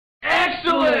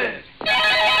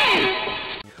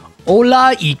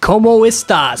Hola y como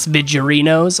estas,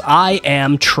 vidyarinos? I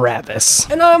am Travis.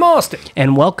 And I'm Austin.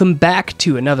 And welcome back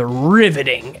to another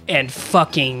riveting and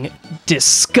fucking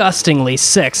disgustingly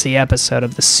sexy episode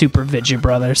of the Super Vidya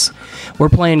Brothers. We're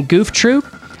playing Goof Troop.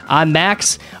 I'm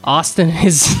Max. Austin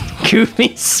is Goofy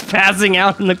spazzing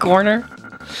out in the corner.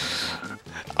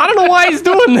 I don't know why he's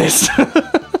doing this.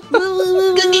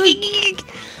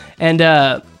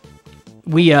 And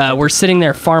we're sitting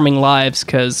there farming lives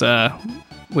because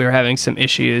we were having some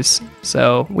issues.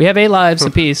 So we have 8 lives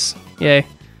apiece. Yay.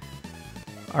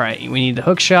 All right, we need the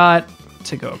hook shot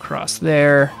to go across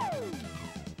there.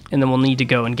 And then we'll need to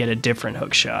go and get a different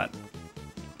hook shot.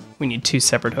 We need 2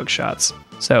 separate hook shots.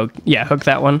 So yeah, hook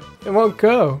that one. It won't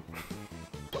go.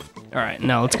 All right,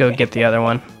 now let's go get the other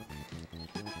one.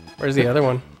 Where's the other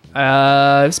one?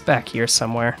 It's back here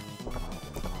somewhere.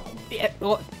 Yeah,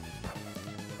 what?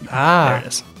 There it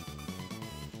is.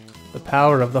 The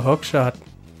power of the hook shot.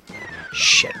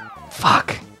 Shit.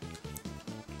 Fuck.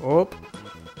 Whoop.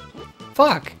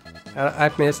 Fuck.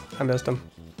 I missed him.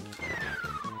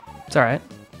 It's all right.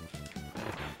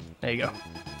 There you go.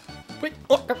 Wait.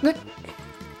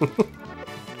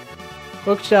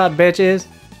 Hook shot, bitches.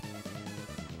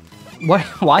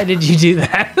 Why did you do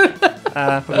that?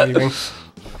 I'm leaving.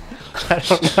 I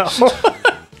don't know.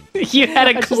 You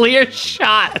had a clear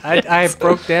shot. I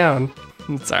broke down.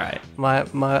 It's all right.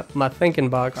 My thinking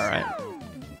box. All right.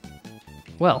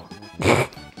 Well.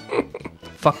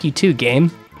 Fuck you too, game.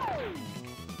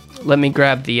 Let me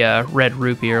grab the red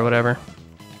rupee or whatever.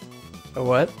 A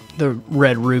what? The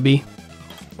red ruby.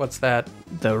 What's that?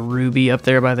 The ruby up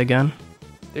there by the gun.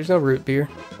 There's no root beer.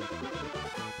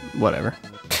 Whatever.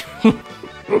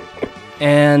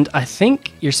 And I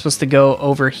think you're supposed to go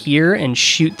over here and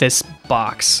shoot this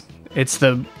box. It's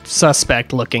the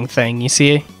suspect looking thing, you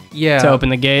see? Yeah. To open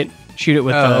the gate. Shoot it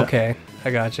with the... okay.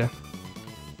 I gotcha.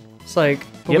 It's like,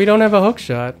 but Yep. we don't have a hook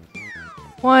shot.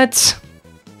 What?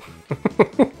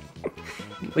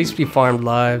 At least we farmed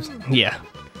lives. Yeah.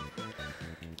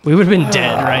 We would have been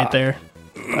dead right there,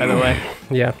 by the way.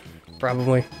 Yeah,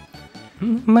 probably.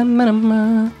 Excuse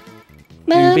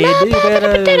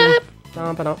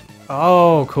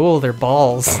Oh, cool. They're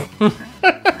balls.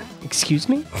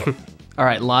 me? All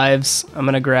right, lives. I'm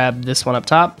going to grab this one up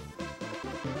top.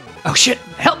 Oh, shit.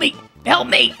 Help me. Help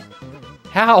me.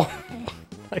 How?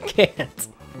 I can't.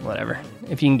 Whatever.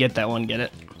 If you can get that one, get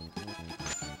it.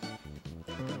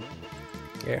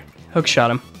 Here. Hook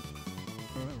shot him.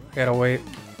 I gotta wait.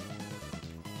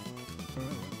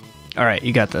 All right,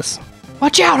 you got this.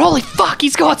 Watch out. Holy fuck.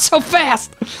 He's going so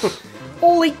fast.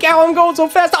 Holy cow, I'm going so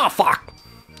fast. Oh, fuck.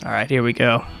 All right, here we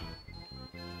go.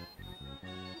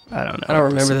 I don't know. I don't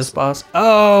remember this boss.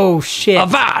 Oh, shit.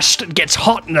 Avast gets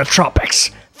hot in the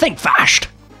tropics. Think fast.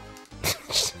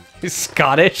 He's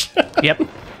Scottish. Yep.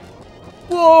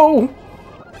 Whoa.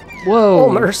 Whoa.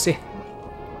 Oh, mercy.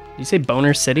 Did you say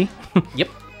Boner City? Yep.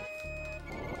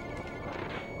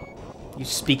 You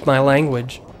speak my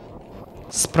language.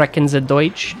 Sprechen Sie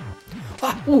Deutsch?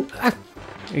 Ah, ooh, ah.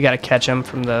 We gotta catch them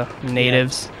from the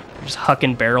natives. They're just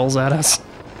hucking barrels at us.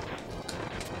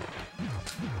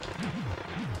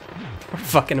 We're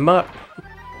fucking him up.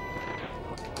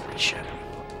 Shit.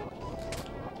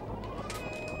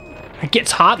 It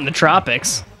gets hot in the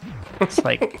tropics. It's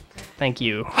like, thank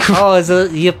you. Oh,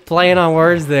 you playing on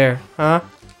words there, huh?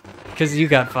 Because you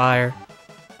got fire.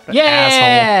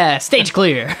 Yeah! Asshole. Stage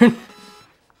clear.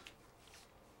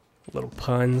 Little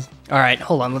puns. All right,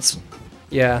 hold on. Let's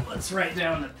write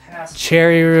down the past.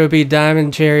 Cherry, ruby,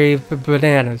 diamond, cherry,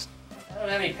 bananas. I don't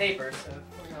have any paper, so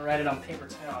we're gonna write it on paper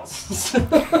towels.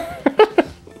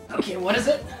 Okay, what is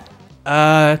it?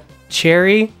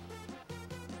 Cherry,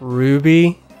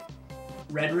 ruby.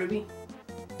 Red ruby?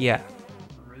 Yeah.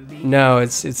 Ruby? No,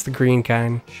 it's the green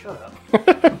kind. Shut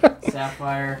up.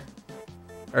 Sapphire.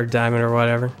 Or diamond or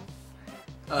whatever.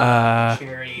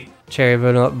 Cherry. Cherry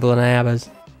bananas.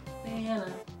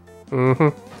 Banana. Mm-hmm.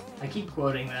 I keep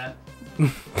quoting that.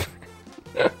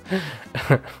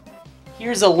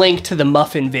 Here's a link to the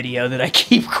muffin video that I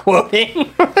keep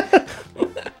quoting.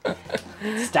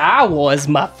 Star Wars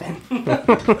muffin.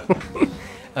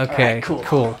 Okay, right,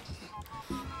 cool.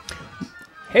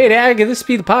 Hey, Dad, can this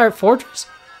be the pirate fortress?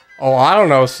 Oh, I don't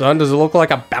know, son. Does it look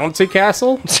like a bouncy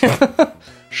castle?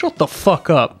 Shut the fuck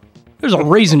up. There's a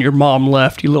reason your mom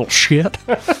left, you little shit.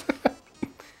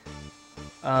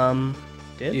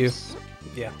 Dibs?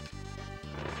 Yeah.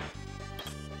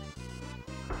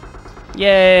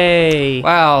 Yay!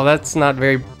 Wow, that's not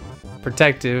very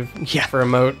protective for a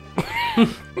moat.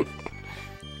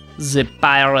 The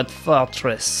pirate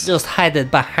fortress. Just hide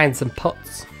it behind some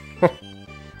pots.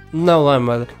 No one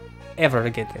will ever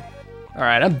get there. All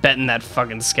right, I'm betting that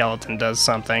fucking skeleton does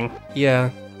something. Yeah.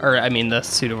 Or, I mean, the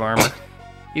suit of armor.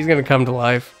 He's gonna come to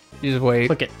life. You just wait.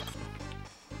 Click it.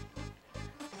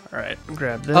 All right,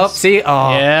 grab this. Oh, see?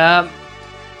 Oh. Yeah.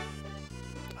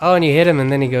 Oh, and you hit him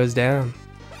and then he goes down.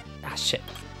 Ah, shit.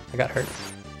 I got hurt.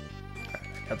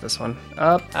 Got this one.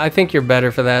 Up. I think you're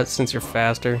better for that since you're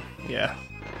faster. Yeah.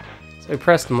 So we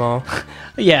pressed them all.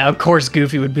 Yeah, of course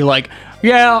Goofy would be like,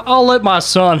 yeah, I'll let my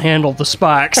son handle the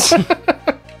spikes.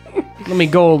 Let me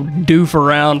go doof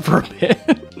around for a bit.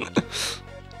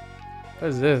 What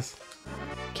is this?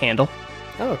 Candle.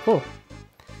 Oh, cool.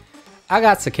 I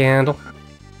got the candle.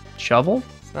 Shovel?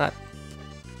 It's not...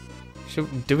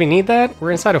 Do we need that?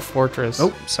 We're inside a fortress.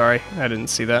 Oh, sorry. I didn't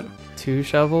see that. 2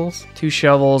 shovels? 2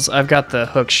 shovels. I've got the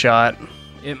hook shot.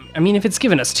 I mean, if it's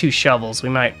giving us 2 shovels, we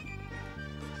might...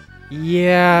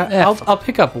 Yeah, I'll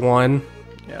pick up 1.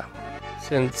 Yeah.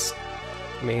 Since,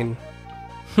 I mean...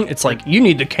 It's like, you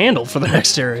need the candle for the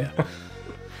next area.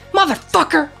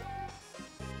 Motherfucker!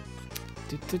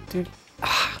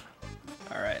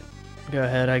 Alright. Go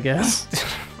ahead, I guess.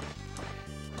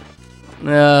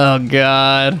 Oh,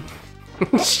 God.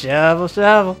 Shovel,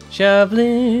 shovel.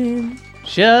 Shoveling.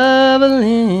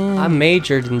 Shoveling. I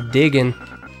majored in digging.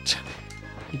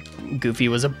 Goofy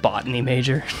was a botany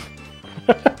major.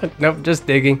 Nope, just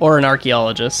digging. Or an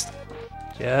archaeologist.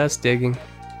 Just digging.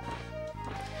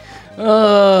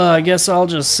 I guess I'll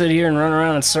just sit here and run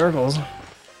around in circles.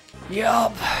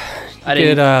 Yup. I Could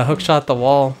didn't... hookshot the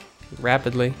wall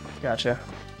rapidly. Gotcha.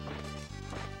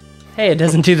 Hey, it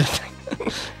doesn't do the thing.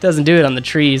 Doesn't do it on the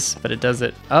trees, but it does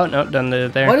it. Oh, no, it doesn't do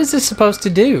it there. What is this supposed to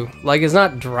do? Like, it's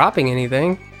not dropping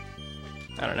anything.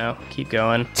 I don't know. Keep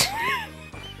going.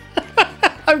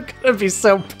 I'm gonna be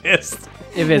so pissed.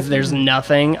 If there's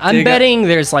nothing. I'm betting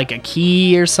there's like a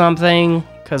key or something.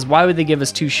 Because why would they give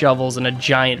us 2 shovels and a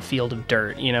giant field of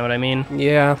dirt? You know what I mean?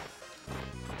 Yeah.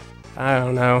 I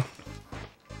don't know.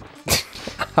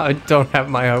 I don't have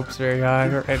my hopes very high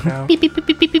right now.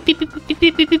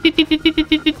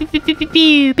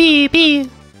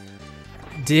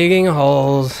 Digging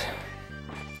holes.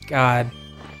 God.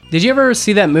 Did you ever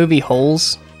see that movie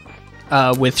Holes?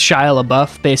 With Shia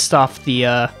LaBeouf, based off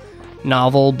the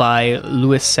novel by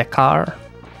Louis C.K.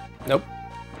 Nope.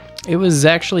 It was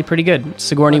actually pretty good.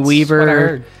 Sigourney What I Weaver,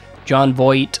 heard. John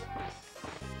Voight.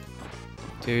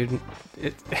 Dude,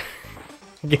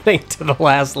 getting to the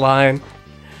last line.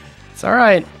 It's all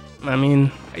right. I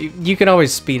mean, You can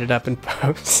always speed it up in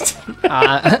post.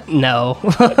 no.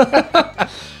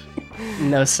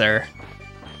 No, sir.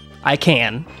 I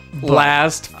can.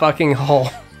 Last fucking hole.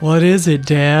 What is it,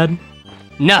 Dad?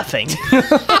 Nothing.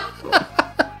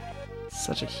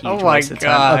 Such a huge Oh my waste of time.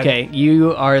 God. Okay,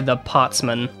 you are the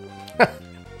potsman.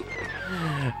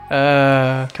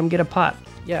 Come get a pot.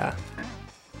 Yeah.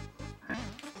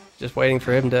 Just waiting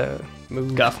for him to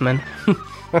move. Guffman.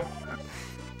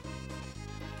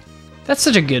 That's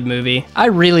such a good movie. I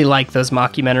really like those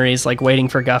mockumentaries, like Waiting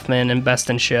for Guffman and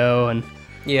Best in Show and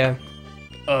Yeah.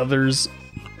 others.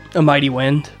 A Mighty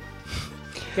Wind.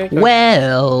 Okay.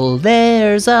 Well,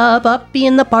 there's a puppy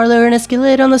in the parlor and a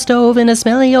skillet on the stove and a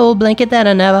smelly old blanket that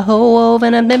I never wove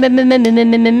and a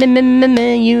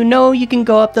you know you can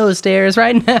go up those stairs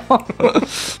right now.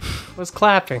 Was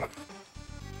clapping.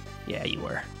 Yeah, you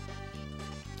were.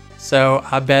 So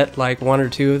I bet like 1 or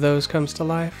 2 of those comes to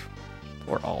life.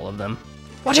 Or all of them.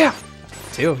 Watch out!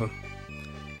 2 of them.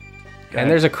 And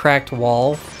there's a cracked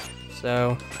wall.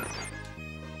 So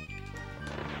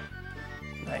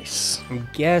Nice. I'm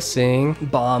guessing.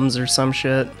 Bombs or some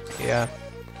shit. Yeah.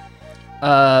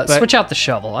 Switch out the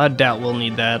shovel. I doubt we'll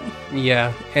need that.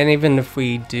 Yeah. And even if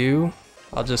we do,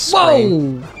 I'll just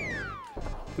scream.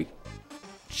 Whoa!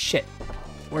 Shit.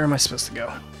 Where am I supposed to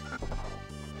go?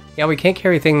 Yeah, we can't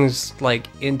carry things like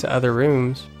into other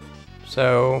rooms.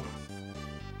 So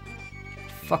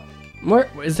fuck. Where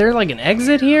is there like an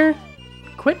exit here?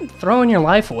 Quit throwing your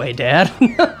life away, Dad.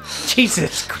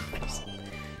 Jesus Christ.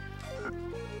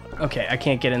 Okay, I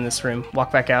can't get in this room.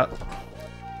 Walk back out.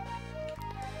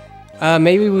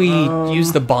 Maybe we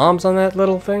use the bombs on that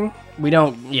little thing? We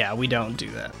don't. Yeah, we don't do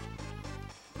that.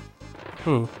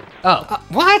 Oh.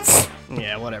 What?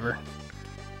 Yeah, whatever.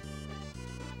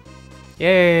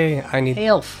 Yay, I need Hey,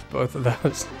 Elf. both of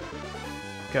those.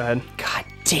 Go ahead. God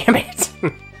damn it.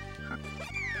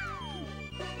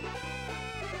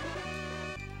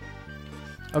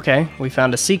 Okay, we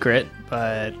found a secret,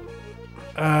 but...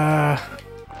 Ow.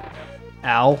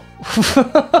 God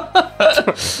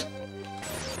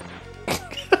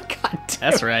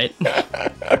That's right.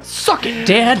 Suck it,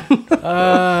 Dad!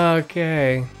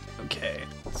 Okay. Okay.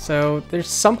 So there's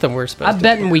something we're supposed I'm to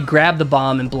betting we grab the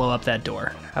bomb and blow up that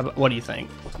door. What do you think?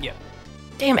 Yeah.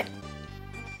 Damn it.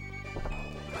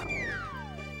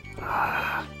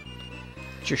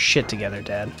 Get your shit together,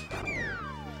 Dad.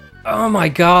 Oh my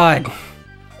god.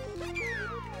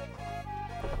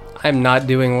 I'm not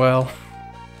doing well.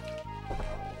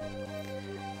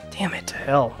 Damn it to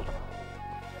hell.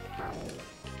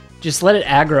 Just let it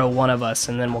aggro one of us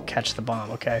and then we'll catch the bomb,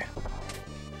 okay?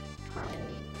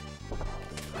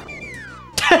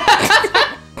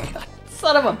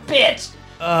 Son of a bitch!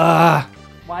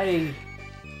 Why?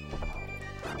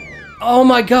 Oh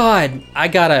my god! I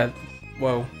gotta...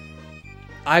 Whoa.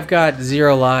 I've got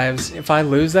 0 lives. If I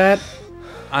lose that,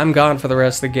 I'm gone for the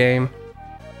rest of the game.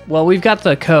 Well, we've got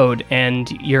the code,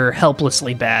 and you're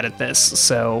helplessly bad at this,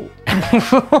 so...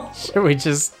 Should we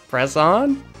just press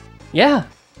on? Yeah.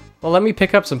 Well, let me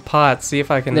pick up some pots, see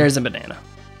if I can... There's a banana.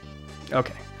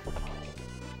 Okay.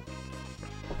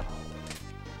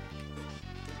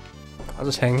 I'll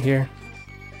just hang here.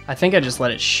 I think I just let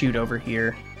it shoot over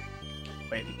here.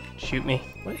 Wait, shoot me.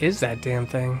 What is that damn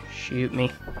thing? Shoot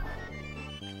me.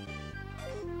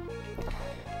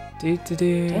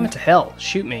 Do-do-do. Damn it to hell.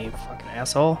 Shoot me, you fucking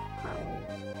asshole.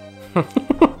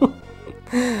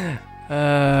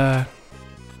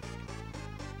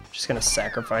 Just gonna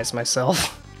sacrifice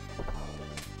myself.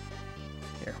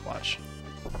 Here, watch.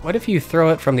 What if you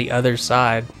throw it from the other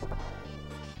side?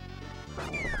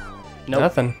 Nope.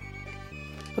 Nothing.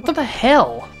 What the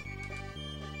hell?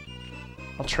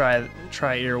 I'll try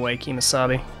it your way,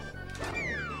 Kimasabi.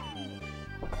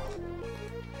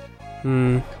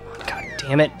 God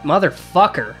damn it,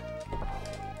 motherfucker.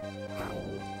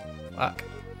 Fuck.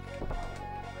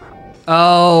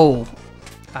 Oh.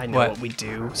 I know What? what we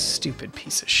do. Stupid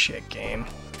piece of shit game.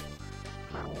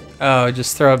 Oh,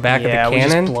 just throw it back Yeah, at the we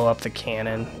cannon? just blow up the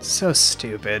cannon. So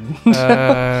stupid.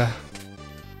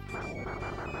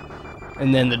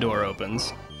 And then the door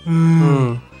opens.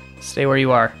 Stay where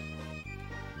you are.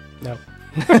 No.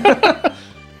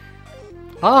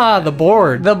 Ah, the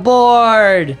board. The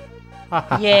board!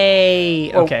 Yay!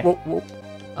 Whoa, Okay. whoa, whoa.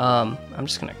 I'm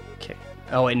just gonna kick.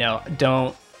 Oh wait, no,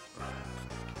 don't.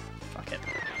 Fuck it.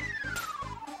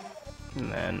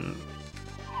 And then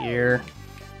here,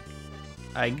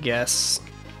 I guess.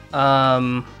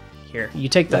 Here, you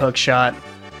take the hook shot.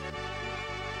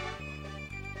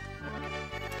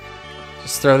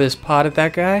 Just throw this pot at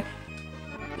that guy?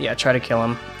 Yeah, try to kill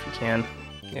him if you can.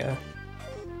 Yeah.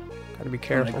 Gotta be I'm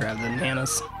careful. gonna grab the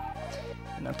bananas.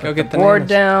 And I put Go the get the board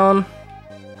bananas. down.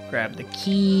 Grab the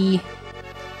key.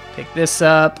 Pick this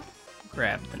up.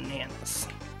 Grab the bananas.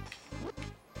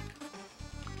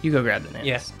 You go grab the bananas.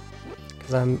 Yeah.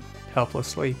 Because I'm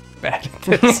helplessly bad at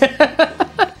this.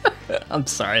 I'm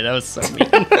sorry, that was so mean.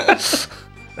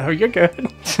 Oh, you're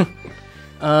good.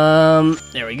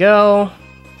 There we go.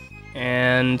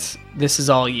 And this is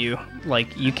all you.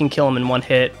 Like, you can kill him in one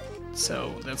hit,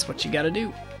 so that's what you gotta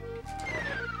do.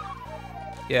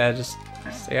 Yeah, just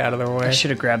stay out of their way. I should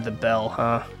have grabbed the bell,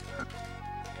 huh?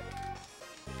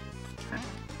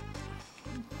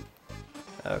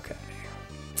 Okay.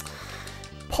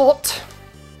 Pot.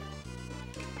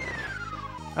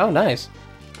 Oh, nice.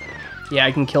 Yeah,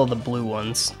 I can kill the blue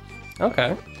ones.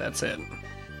 Okay. That's it.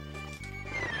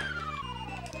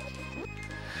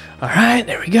 Alright,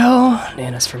 there we go.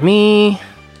 Bananas for me.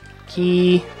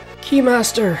 Key.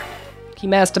 Keymaster.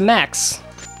 Keymaster Max.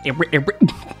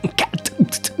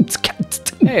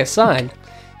 Hey, a sign.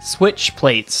 Switch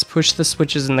plates. Push the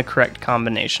switches in the correct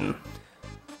combination.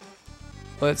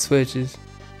 What switches?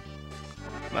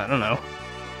 I don't know.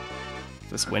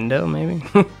 This window, maybe?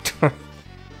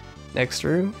 Next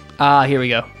room? Ah, here we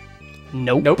go.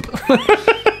 Nope. Nope.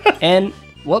 And,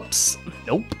 whoops.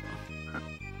 Nope.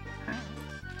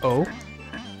 Oh.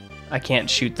 I can't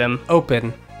shoot them.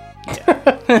 Open.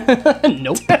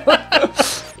 Nope.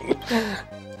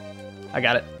 I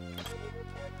got it.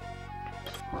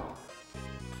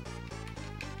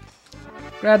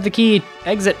 Grab the key.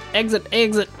 Exit, exit,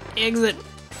 exit, exit,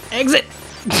 exit.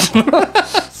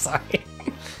 Sorry.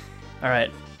 All right.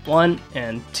 1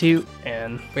 and 2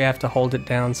 and... We have to hold it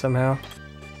down somehow.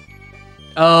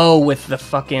 Oh, with the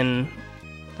fucking...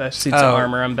 The suits of Oh.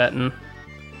 armor, I'm betting.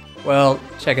 Well,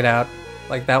 check it out.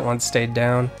 Like, that one stayed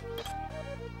down.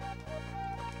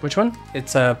 Which one?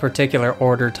 It's a particular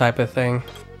order type of thing.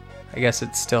 I guess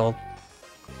it's still...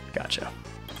 Gotcha.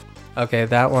 Okay,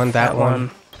 that one, that one.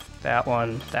 That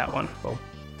one, that one. Cool.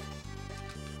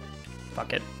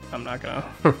 Fuck it. I'm not gonna...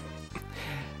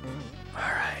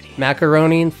 Alrighty.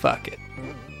 Macaroni and fuck it.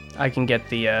 I can get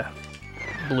the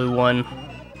blue one.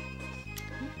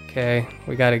 Okay,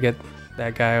 we gotta get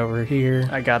that guy over here.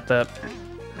 I got the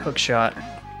hook shot.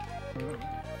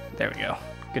 There we go.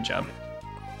 Good job.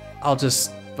 I'll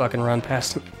just fucking run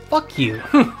past him. Fuck you.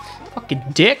 Fucking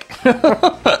dick. Okay.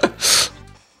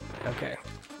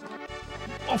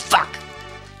 Oh, fuck.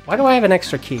 Why do I have an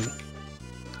extra key?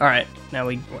 All right, now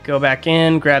we go back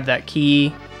in, grab that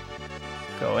key,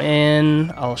 go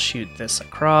in. I'll shoot this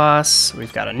across.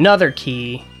 We've got another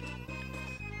key.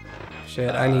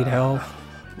 Shit, I need help.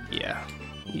 Yeah,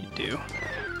 you do.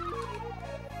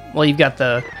 Well, you've got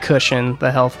the cushion,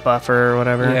 the health buffer or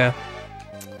whatever. Yeah.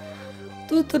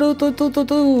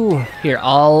 Here,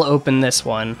 I'll open this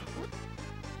one.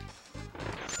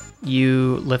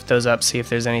 You lift those up, see if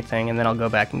there's anything, and then I'll go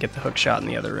back and get the hook shot in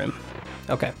the other room.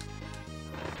 Okay.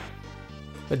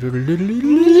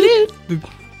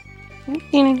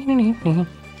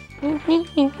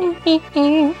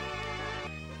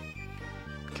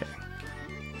 Okay.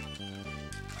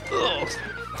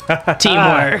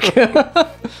 Teamwork.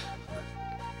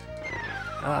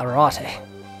 Alrighty.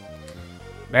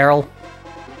 Barrel.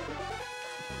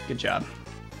 Good job.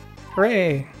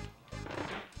 Hooray.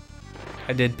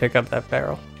 I did pick up that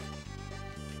barrel.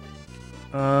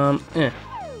 Nice.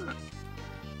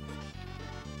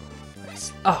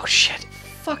 Oh, shit.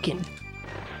 Fucking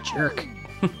jerk.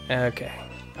 Okay.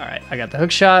 All right, I got the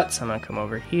hook shot, so I'm gonna come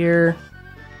over here.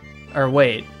 Or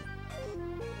wait.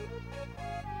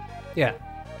 Yeah.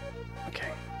 Okay,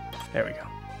 there we go.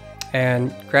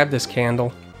 And grab this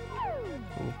candle.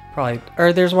 Probably,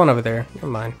 or there's one over there. Never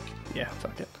mind. Yeah,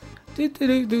 fuck it.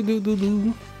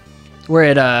 Do-do-do-do-do-do.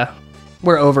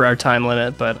 We're over our time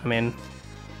limit, but I mean,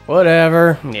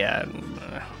 Whatever. yeah.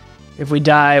 If we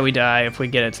die, we die. If we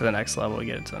get it to the next level, we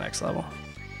get it to the next level.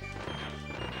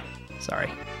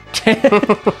 Sorry. You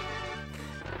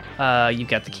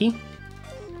got the key?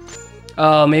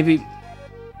 Oh, maybe.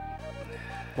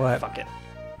 What? Fuck it.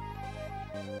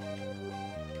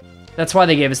 That's why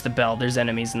they gave us the bell. There's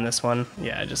enemies in this one.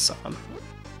 Yeah, I just saw them.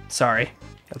 Sorry.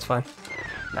 That's fine.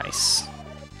 Nice.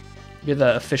 You're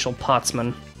the official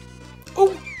potsman.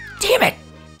 Oh, damn it!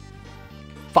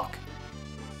 Fuck.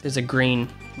 There's a green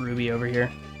ruby over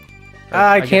here.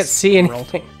 I can't guess see emerald.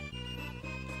 anything.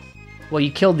 Well,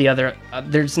 you killed the other.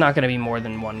 There's not going to be more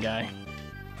than one guy.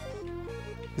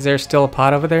 Is there still a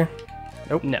pot over there?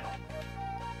 Nope. No.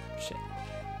 Shit.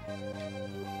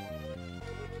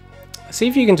 See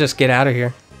if you can just get out of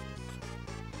here.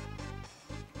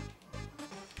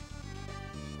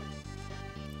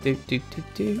 Do, do, do,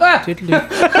 do, Ah! do, do,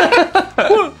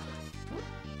 do.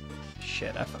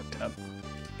 Shit, I fucked up.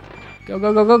 Go,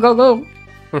 go, go, go, go, go.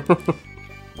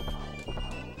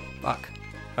 Fuck.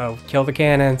 Oh, kill the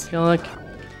cannons. Kill the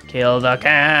cannons. Kill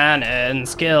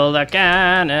the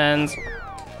cannons.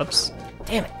 Oops.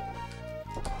 Damn it.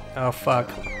 Oh, fuck.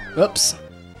 Oops.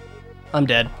 I'm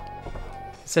dead.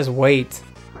 It says wait.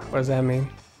 What does that mean?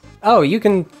 Oh, you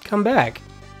can come back,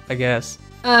 I guess.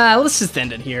 Let's just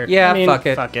end it here. Yeah, I mean, fuck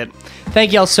it. Fuck it.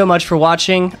 Thank y'all so much for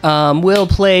watching. We'll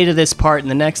play to this part in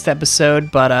the next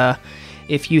episode, but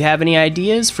if you have any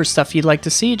ideas for stuff you'd like to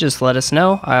see, just let us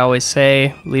know. I always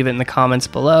say leave it in the comments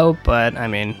below, but I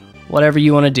mean, whatever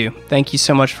you want to do. Thank you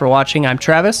so much for watching. I'm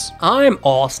Travis. I'm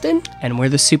Austin. And we're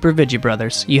the Super Vidya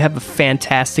Brothers. You have a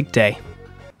fantastic day.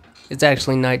 It's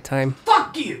actually nighttime.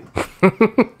 Fuck you!